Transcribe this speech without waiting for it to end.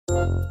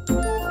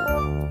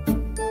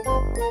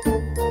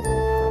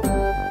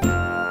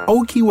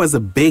Oaky was a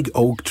big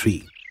oak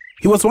tree.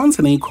 He was once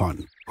an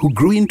acorn who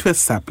grew into a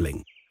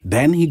sapling.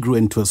 Then he grew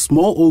into a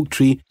small oak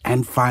tree,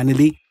 and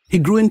finally, he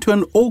grew into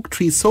an oak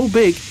tree so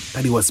big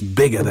that he was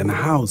bigger than a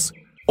house.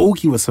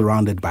 Oaky was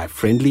surrounded by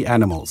friendly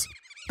animals.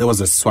 There was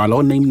a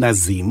swallow named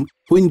Nazim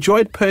who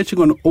enjoyed perching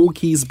on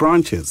Oaky's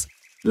branches.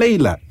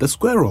 Layla, the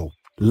squirrel,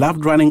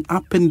 loved running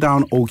up and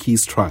down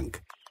Oaky's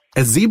trunk.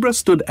 A zebra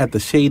stood at the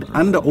shade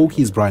under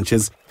Oaky's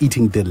branches,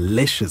 eating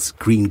delicious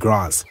green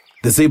grass.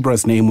 The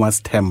zebra's name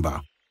was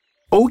Temba.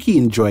 Oaky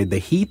enjoyed the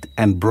heat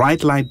and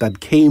bright light that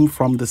came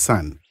from the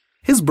sun.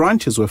 His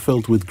branches were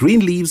filled with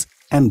green leaves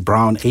and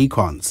brown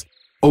acorns.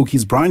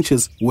 Oaky's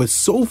branches were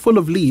so full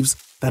of leaves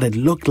that it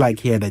looked like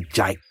he had a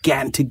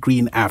gigantic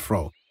green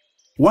afro.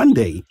 One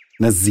day,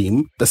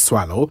 Nazim, the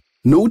swallow,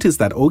 noticed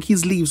that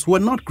Oaky's leaves were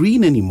not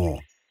green anymore.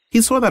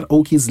 He saw that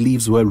Oaky's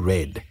leaves were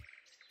red.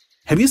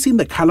 "Have you seen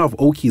the color of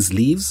Oaky's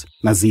leaves?"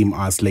 Nazim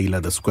asked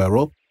Layla the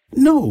squirrel.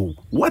 "No,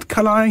 what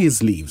color are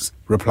his leaves?"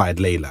 replied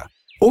Layla.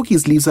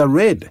 "Oaky's leaves are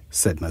red,"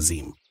 said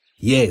Nazim.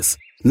 "Yes,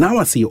 now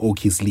I see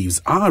Oaky's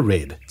leaves are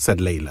red," said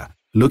Layla,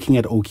 looking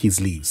at Oaky's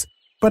leaves.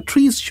 "But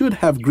trees should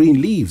have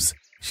green leaves,"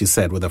 she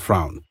said with a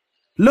frown.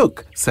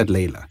 "Look," said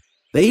Layla,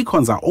 "the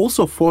acorns are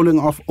also falling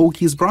off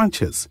Oaky's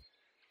branches."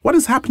 "What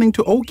is happening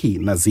to Oaky?"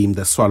 Nazim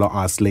the swallow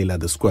asked Layla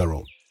the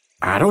squirrel.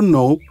 "I don't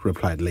know,"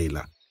 replied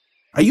Layla.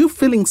 "Are you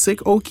feeling sick,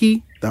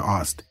 Oaky?" they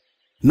asked.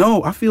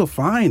 "No, I feel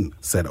fine,"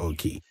 said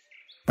Oaky.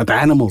 But the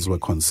animals were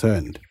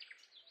concerned.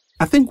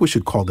 "I think we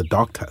should call the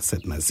doctor,"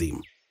 said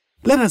Nazim.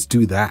 "Let us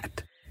do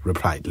that,"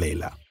 replied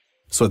Layla.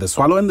 So the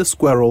swallow and the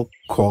squirrel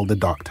called the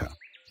doctor.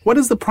 "What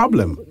is the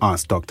problem?"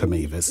 asked Dr.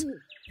 Mavis.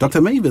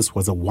 Dr. Mavis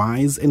was a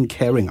wise and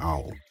caring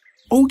owl.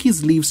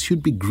 "Oaky's leaves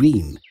should be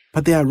green,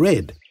 but they are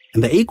red,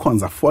 and the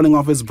acorns are falling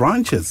off his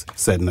branches,"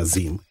 said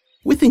Nazim.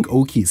 "We think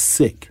Oaky is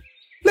sick."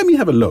 "Let me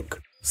have a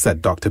look,"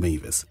 said Dr.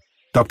 Mavis.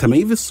 Dr.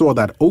 Mavis saw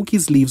that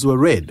Oaky's leaves were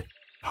red.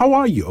 "How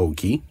are you,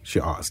 Oaky?" she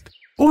asked.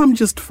 "Oh, I'm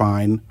just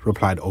fine,"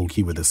 replied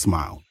Oaky with a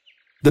smile.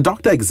 The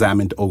doctor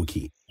examined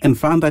Oaky and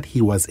found that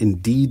he was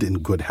indeed in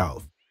good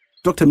health.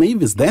 Dr.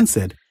 Mavis then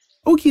said,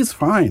 "Oaky is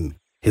fine.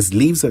 His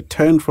leaves are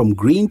turned from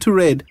green to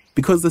red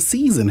because the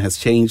season has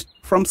changed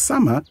from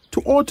summer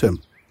to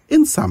autumn.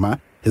 In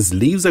summer, his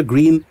leaves are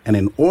green, and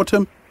in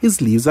autumn,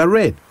 his leaves are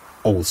red.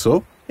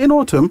 Also, in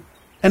autumn,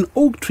 an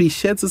oak tree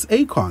sheds its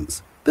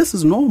acorns. This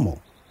is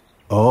normal."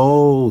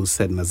 "Oh,"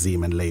 said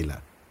Nazim and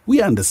Layla,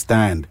 "we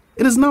understand.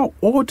 It is now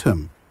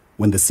autumn.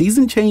 When the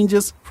season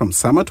changes from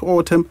summer to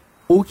autumn,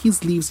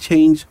 Oaky's leaves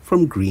change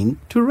from green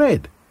to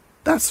red."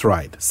 "That's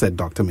right," said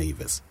Dr.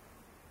 Mavis.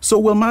 "So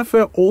will my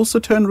fur also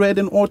turn red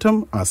in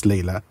autumn?" asked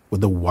Layla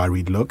with a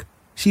worried look.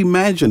 She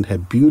imagined her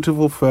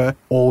beautiful fur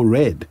all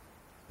red.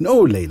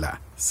 "No, Layla,"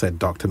 said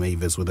Dr.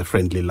 Mavis with a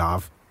friendly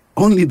laugh.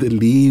 "Only the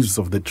leaves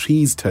of the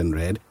trees turn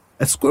red.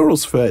 A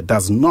squirrel's fur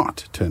does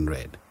not turn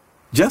red."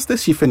 Just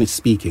as she finished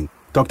speaking,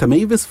 Dr.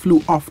 Mavis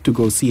flew off to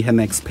go see her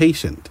next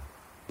patient.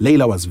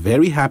 Layla was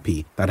very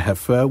happy that her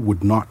fur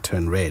would not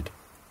turn red.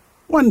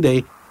 One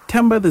day,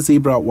 Temba the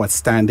zebra was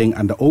standing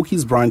under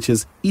Oaky's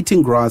branches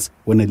eating grass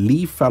when a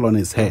leaf fell on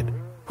his head.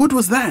 "What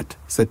was that?"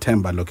 said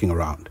Temba, looking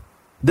around.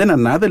 Then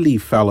another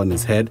leaf fell on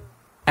his head,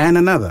 and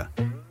another.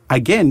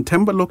 Again,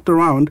 Temba looked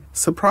around,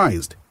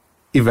 surprised.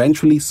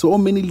 Eventually, so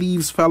many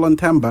leaves fell on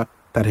Temba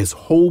that his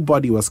whole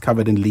body was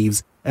covered in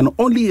leaves and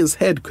only his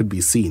head could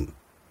be seen.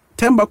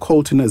 Temba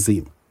called to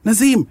Nazim.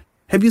 "Nazim,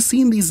 have you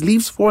seen these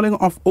leaves falling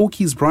off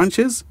Oaky's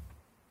branches?"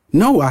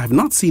 "No, I have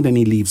not seen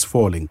any leaves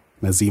falling,"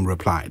 Nazim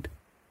replied.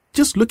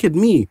 "Just look at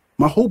me.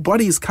 My whole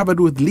body is covered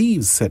with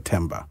leaves," said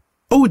Temba.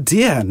 "Oh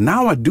dear,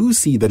 now I do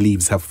see the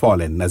leaves have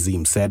fallen,"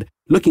 Nazim said,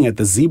 looking at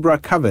the zebra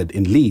covered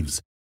in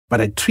leaves.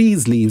 "But a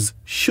tree's leaves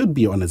should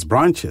be on its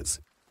branches."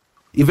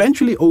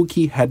 Eventually,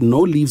 Oaky had no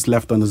leaves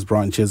left on his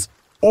branches.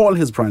 All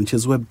his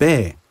branches were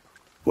bare.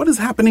 "What is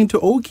happening to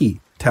Oaky?"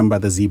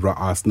 Temba the zebra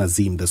asked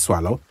Nazim the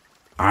swallow.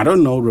 "I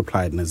don't know,"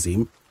 replied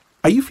Nazim.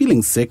 "Are you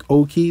feeling sick,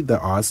 Oaky?" they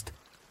asked.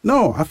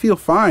 "No, I feel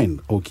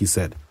fine," Oaky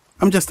said.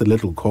 "I'm just a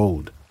little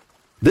cold."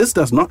 "This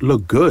does not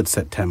look good,"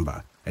 said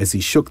Temba, as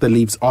he shook the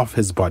leaves off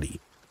his body.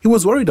 He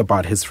was worried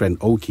about his friend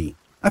Oaky.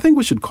 "I think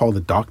we should call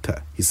the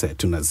doctor," he said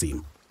to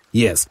Nazim.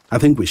 "Yes, I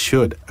think we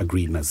should,"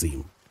 agreed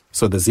Nazim.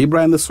 So the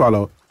zebra and the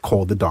swallow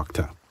called the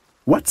doctor.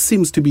 "What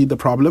seems to be the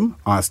problem?"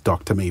 asked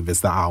Dr.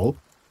 Mavis the owl.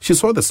 She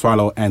saw the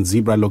swallow and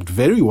zebra looked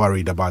very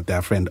worried about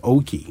their friend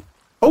Oaky.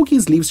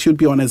 "Oaky's leaves should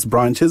be on his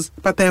branches,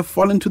 but they have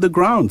fallen to the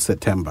ground,"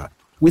 said Temba.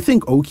 "We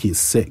think Oaky is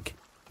sick."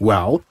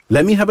 "Well,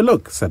 let me have a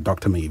look," said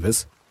Dr.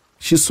 Mavis.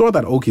 She saw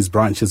that Oaky's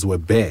branches were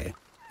bare.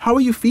 "How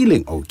are you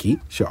feeling, Oaky?"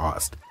 she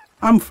asked.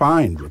 "I'm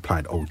fine,"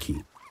 replied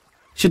Oaky.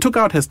 She took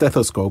out her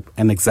stethoscope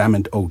and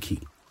examined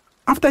Oaky.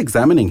 After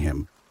examining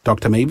him,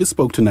 Dr. Mavis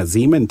spoke to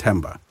Nazim and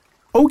Temba.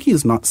 "Oaky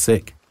is not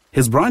sick.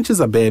 His branches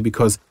are bare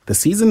because the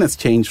season has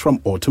changed from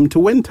autumn to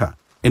winter.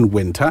 In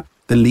winter,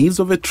 the leaves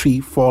of a tree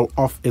fall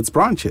off its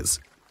branches."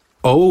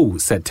 "Oh,"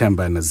 said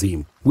Temba and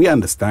Nazim, "we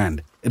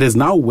understand. It is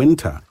now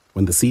winter.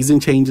 When the season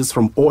changes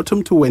from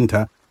autumn to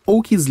winter,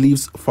 Oaky's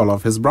leaves fall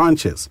off his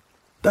branches.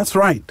 That's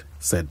right,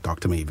 said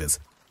Dr. Mavis.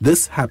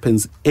 This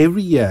happens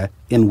every year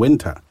in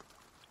winter.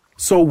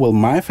 So will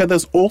my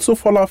feathers also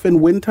fall off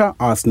in winter?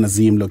 Asked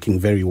Nazim, looking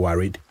very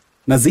worried.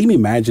 Nazim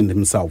imagined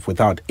himself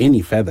without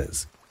any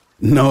feathers.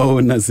 No,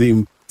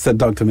 Nazim, said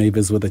Dr.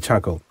 Mavis with a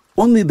chuckle.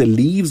 Only the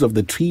leaves of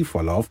the tree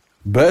fall off.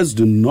 Birds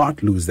do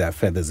not lose their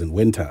feathers in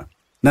winter.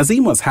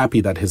 Nazim was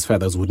happy that his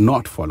feathers would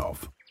not fall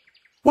off.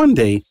 One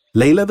day,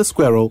 Layla the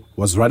squirrel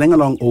was running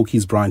along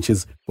Oaky's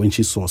branches when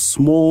she saw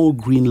small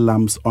green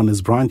lumps on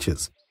his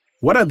branches.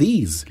 What are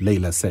these?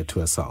 Layla said to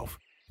herself.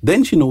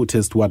 Then she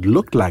noticed what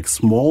looked like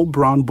small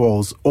brown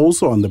balls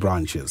also on the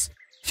branches.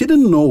 She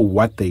didn't know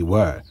what they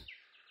were.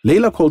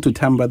 Layla called to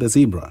Temba the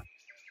zebra.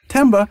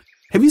 Temba,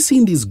 have you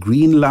seen these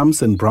green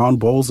lumps and brown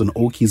balls on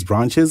Oaky's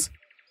branches?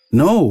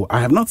 No, I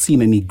have not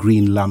seen any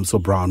green lumps or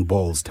brown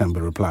balls,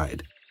 Temba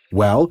replied.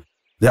 Well,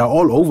 they are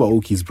all over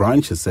Oaky's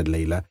branches, said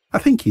Layla. I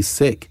think he's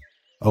sick.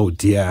 Oh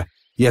dear.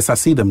 Yes, I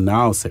see them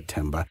now, said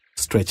Temba,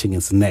 stretching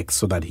his neck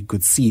so that he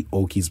could see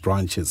Oaky's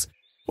branches.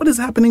 What is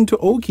happening to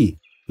Oaky?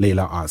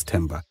 Layla asked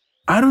Temba.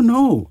 I don't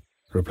know,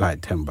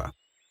 replied Temba.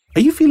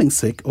 Are you feeling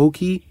sick,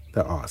 Oaky?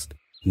 They asked.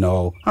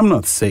 No, I'm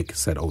not sick,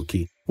 said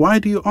Oaky. Why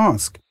do you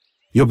ask?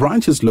 Your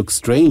branches look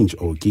strange,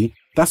 Oaky.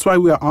 That's why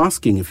we are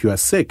asking if you are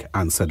sick,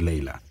 answered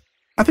Layla.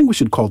 I think we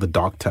should call the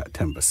doctor,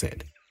 Temba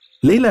said.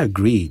 Layla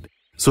agreed,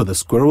 so the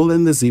squirrel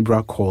and the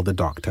zebra called the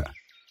doctor.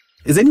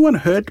 Is anyone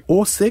hurt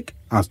or sick?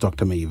 Asked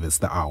Dr. Mavis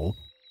the owl.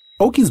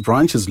 Oaky's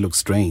branches look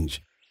strange.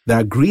 There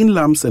are green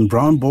lumps and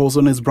brown balls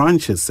on his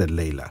branches, said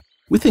Layla.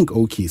 We think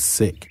Oaky is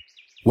sick.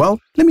 Well,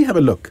 let me have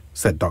a look,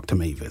 said Dr.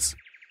 Mavis.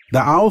 The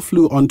owl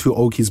flew onto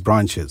Oaky's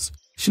branches.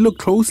 She looked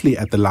closely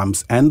at the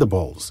lumps and the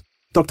balls.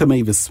 Dr.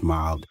 Mavis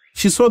smiled.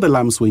 She saw the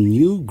lumps were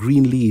new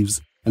green leaves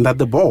and that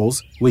the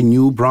balls were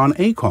new brown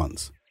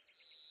acorns.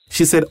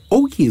 She said,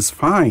 Oaky is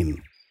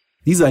fine.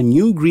 These are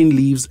new green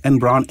leaves and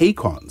brown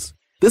acorns.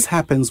 This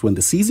happens when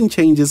the season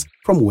changes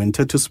from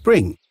winter to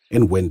spring.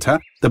 In winter,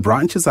 the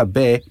branches are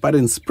bare, but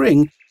in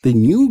spring, the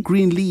new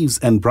green leaves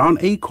and brown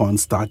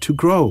acorns start to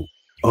grow.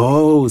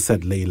 Oh,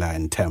 said Layla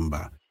and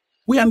Temba.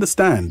 We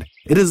understand.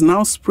 It is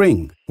now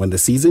spring. When the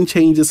season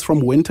changes from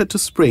winter to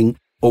spring,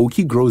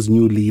 Oaky grows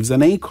new leaves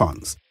and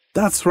acorns.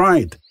 That's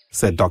right,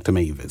 said Dr.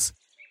 Mavis.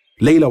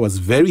 Layla was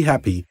very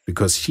happy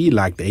because she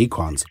liked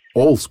acorns.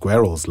 All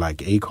squirrels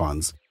like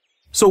acorns.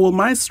 So will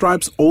my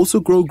stripes also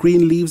grow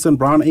green leaves and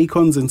brown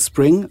acorns in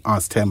spring?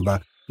 Asked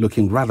Temba,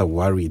 looking rather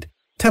worried.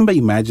 Temba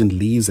imagined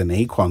leaves and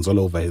acorns all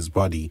over his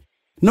body.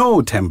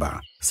 No,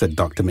 Temba, said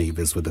Dr.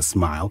 Mavis with a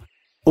smile.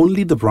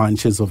 Only the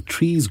branches of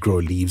trees grow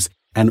leaves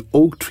and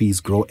oak trees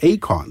grow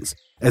acorns.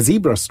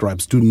 Zebra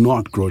stripes do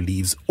not grow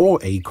leaves or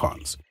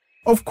acorns.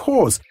 Of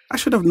course, I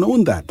should have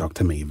known that,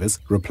 Dr. Mavis,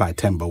 replied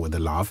Temba with a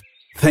laugh.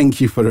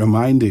 Thank you for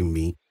reminding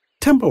me.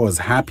 Temba was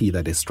happy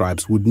that his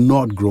stripes would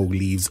not grow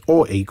leaves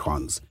or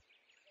acorns.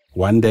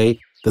 One day,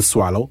 the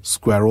swallow,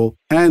 squirrel,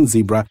 and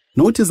zebra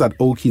noticed that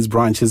Oaky's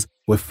branches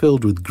were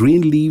filled with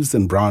green leaves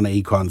and brown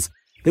acorns.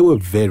 They were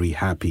very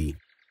happy.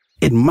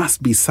 It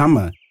must be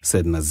summer,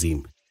 said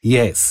Nazim.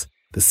 Yes,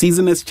 the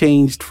season has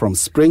changed from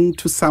spring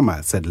to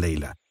summer, said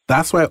Layla.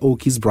 That's why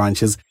Oaky's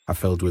branches are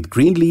filled with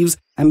green leaves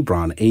and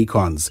brown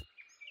acorns.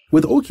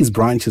 With Oaky's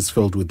branches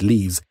filled with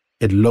leaves,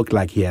 it looked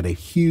like he had a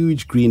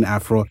huge green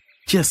afro,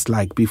 just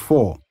like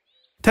before.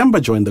 Temba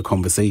joined the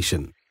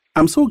conversation.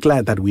 I'm so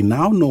glad that we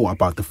now know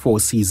about the 4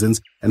 seasons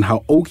and how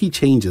Oaky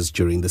changes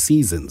during the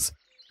seasons.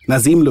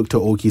 Nazim looked to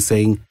Oaky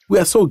saying, We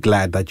are so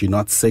glad that you're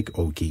not sick,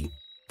 Oaky.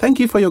 Thank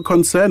you for your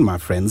concern, my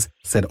friends,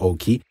 said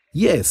Oaky.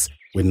 Yes,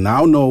 we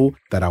now know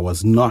that I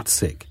was not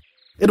sick.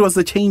 It was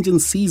the change in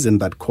season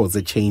that caused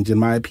a change in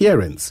my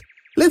appearance.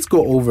 Let's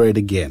go over it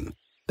again.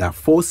 There are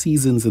 4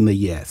 seasons in the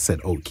year, said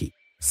Oaky.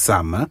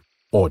 Summer,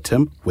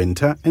 autumn,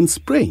 winter, and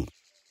spring.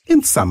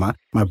 In summer,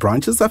 my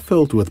branches are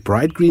filled with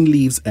bright green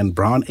leaves and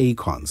brown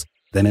acorns.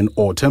 Then in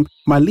autumn,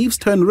 my leaves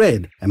turn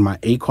red and my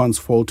acorns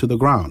fall to the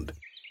ground.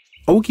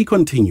 Oaky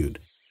continued.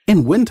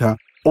 In winter,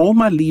 all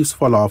my leaves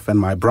fall off and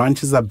my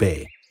branches are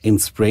bare. In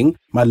spring,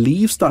 my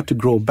leaves start to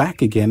grow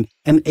back again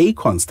and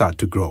acorns start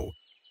to grow.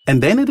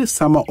 And then it is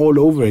summer all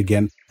over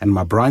again and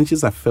my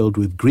branches are filled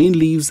with green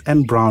leaves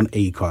and brown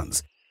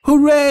acorns.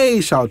 Hooray!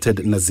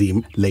 Shouted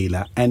Nazim,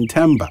 Layla, and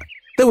Temba.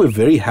 They were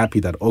very happy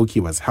that Oaky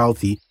was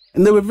healthy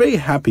and they were very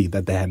happy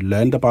that they had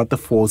learned about the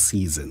 4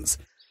 seasons.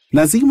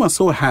 Nazim was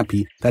so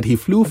happy that he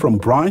flew from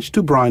branch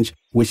to branch,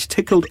 which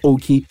tickled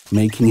Oaky,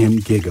 making him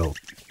giggle.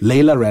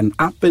 Layla ran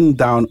up and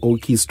down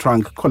Oaky's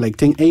trunk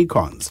collecting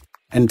acorns,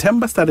 and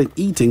Temba started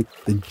eating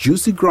the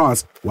juicy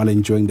grass while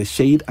enjoying the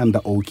shade under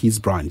Oaky's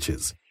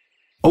branches.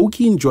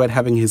 Oaky enjoyed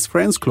having his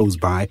friends close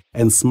by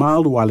and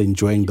smiled while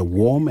enjoying the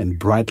warm and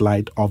bright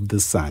light of the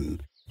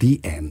sun.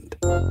 The end.